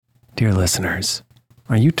Dear listeners,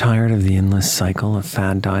 are you tired of the endless cycle of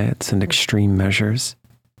fad diets and extreme measures?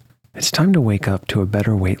 It's time to wake up to a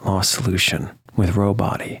better weight loss solution with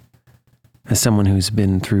Rowbody. As someone who's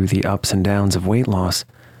been through the ups and downs of weight loss,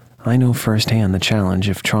 I know firsthand the challenge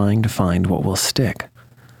of trying to find what will stick.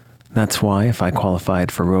 That's why if I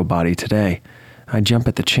qualified for Rowbody today, I'd jump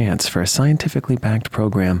at the chance for a scientifically backed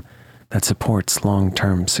program that supports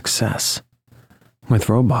long-term success. With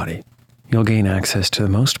Rowbody, you'll gain access to the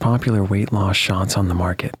most popular weight loss shots on the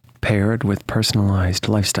market, paired with personalized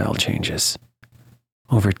lifestyle changes.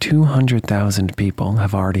 Over 200,000 people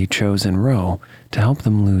have already chosen Row to help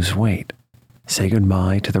them lose weight. Say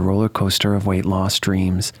goodbye to the roller coaster of weight loss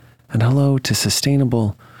dreams and hello to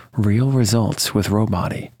sustainable, real results with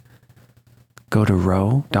Rowbody. Go to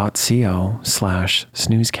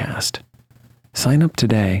row.co/snoozecast. Sign up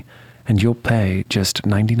today and you'll pay just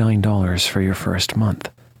 $99 for your first month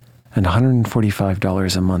and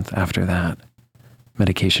 $145 a month after that.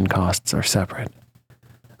 Medication costs are separate.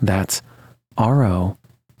 That's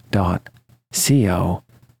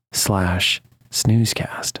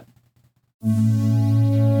ro.co/snoozecast.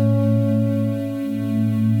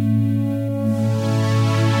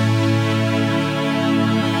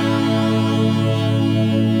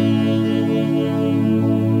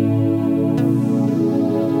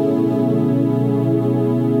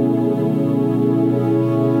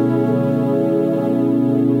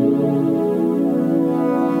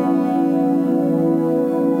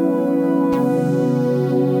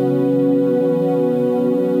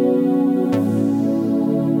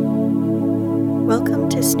 Welcome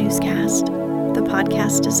to Snoozecast, the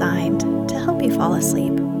podcast designed to help you fall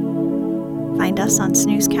asleep. Find us on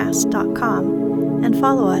snoozecast.com and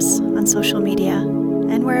follow us on social media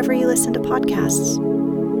and wherever you listen to podcasts.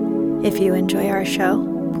 If you enjoy our show,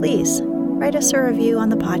 please write us a review on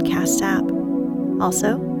the podcast app.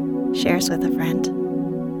 Also, share us with a friend.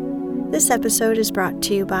 This episode is brought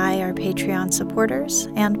to you by our Patreon supporters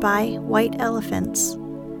and by White Elephants.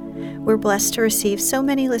 We're blessed to receive so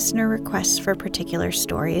many listener requests for particular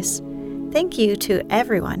stories. Thank you to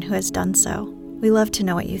everyone who has done so. We love to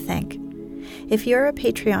know what you think. If you're a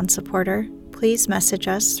Patreon supporter, please message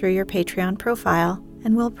us through your Patreon profile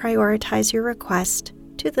and we'll prioritize your request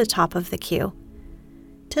to the top of the queue.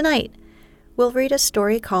 Tonight, we'll read a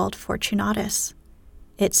story called Fortunatus.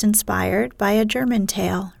 It's inspired by a German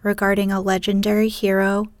tale regarding a legendary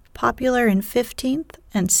hero popular in 15th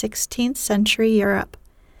and 16th century Europe.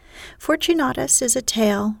 Fortunatus is a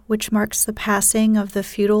tale which marks the passing of the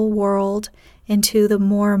feudal world into the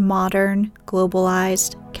more modern,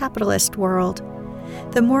 globalized, capitalist world.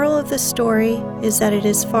 The moral of the story is that it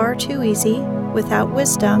is far too easy, without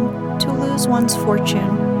wisdom, to lose one's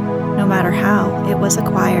fortune, no matter how it was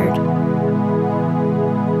acquired.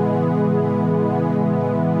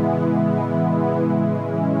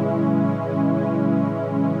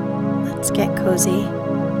 Let's get cozy.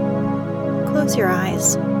 Close your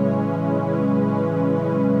eyes.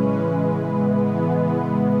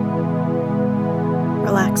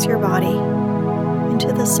 Relax your body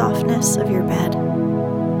into the softness of your bed.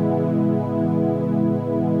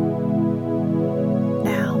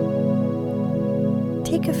 Now,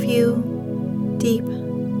 take a few deep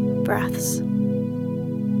breaths.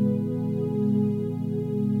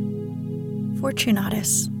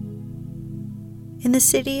 Fortunatus. In the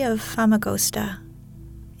city of Famagosta,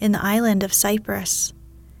 in the island of Cyprus,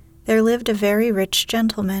 there lived a very rich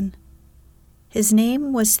gentleman. His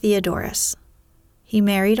name was Theodorus. He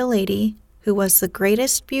married a lady who was the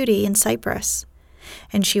greatest beauty in Cyprus,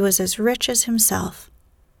 and she was as rich as himself.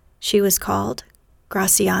 She was called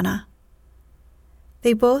Graciana.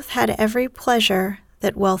 They both had every pleasure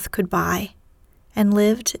that wealth could buy, and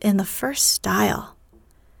lived in the first style.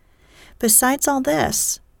 Besides all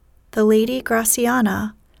this, the lady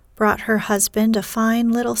Graciana brought her husband a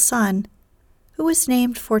fine little son, who was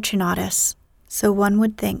named Fortunatus. So one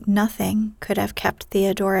would think nothing could have kept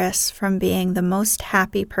Theodorus from being the most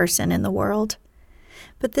happy person in the world.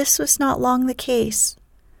 But this was not long the case,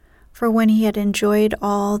 for when he had enjoyed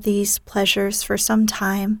all these pleasures for some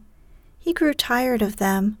time, he grew tired of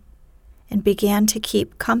them and began to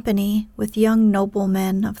keep company with young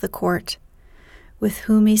noblemen of the court, with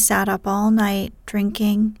whom he sat up all night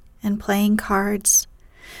drinking and playing cards,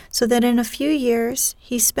 so that in a few years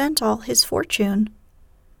he spent all his fortune.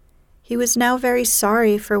 He was now very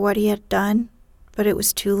sorry for what he had done, but it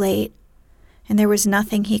was too late, and there was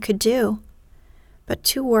nothing he could do but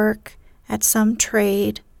to work at some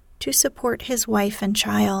trade to support his wife and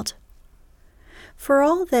child. For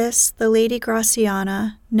all this, the Lady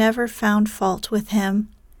Graciana never found fault with him,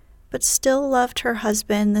 but still loved her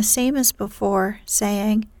husband the same as before,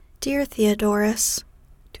 saying, Dear Theodorus,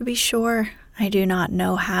 to be sure, I do not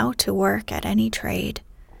know how to work at any trade,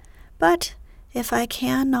 but if I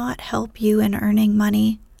cannot help you in earning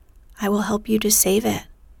money, I will help you to save it.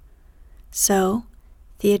 So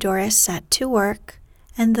Theodorus set to work,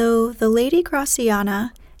 and though the Lady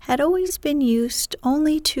Graciana had always been used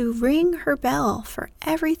only to ring her bell for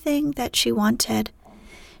everything that she wanted,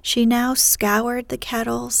 she now scoured the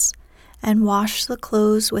kettles and washed the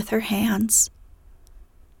clothes with her hands.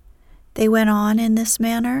 They went on in this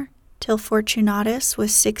manner till Fortunatus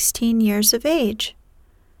was 16 years of age.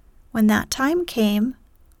 When that time came,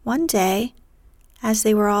 one day, as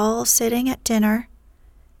they were all sitting at dinner,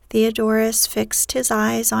 Theodorus fixed his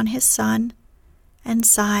eyes on his son and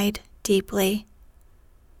sighed deeply.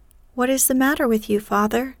 "What is the matter with you,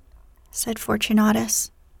 father?" said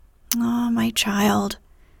Fortunatus. "Ah, my child,"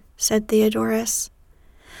 said Theodorus,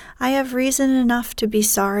 "I have reason enough to be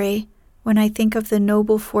sorry when I think of the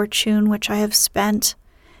noble fortune which I have spent,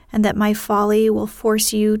 and that my folly will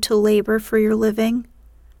force you to labor for your living."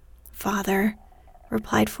 "Father,"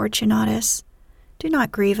 replied Fortunatus, "do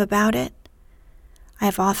not grieve about it. I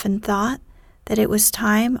have often thought that it was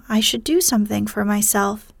time I should do something for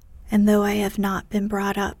myself, and though I have not been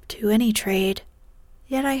brought up to any trade,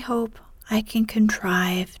 yet I hope I can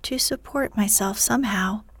contrive to support myself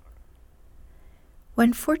somehow."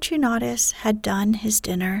 When Fortunatus had done his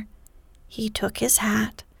dinner, he took his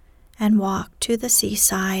hat and walked to the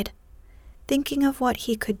seaside, thinking of what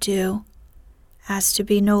he could do, as to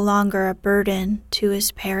be no longer a burden to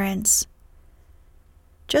his parents.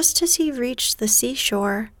 Just as he reached the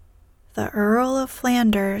seashore, the Earl of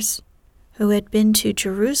Flanders, who had been to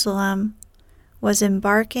Jerusalem, was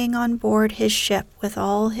embarking on board his ship with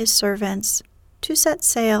all his servants to set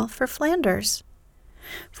sail for Flanders.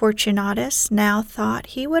 Fortunatus now thought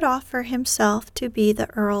he would offer himself to be the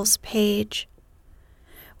Earl's page.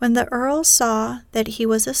 When the Earl saw that he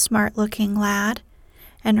was a smart-looking lad,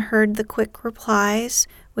 and heard the quick replies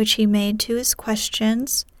which he made to his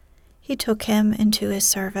questions, he took him into his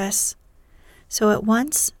service. So at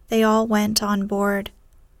once they all went on board.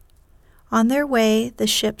 On their way, the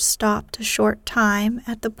ship stopped a short time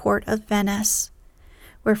at the port of Venice,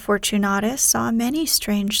 where Fortunatus saw many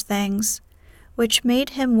strange things, which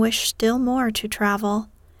made him wish still more to travel,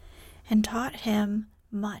 and taught him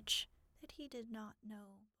much that he did not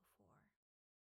know.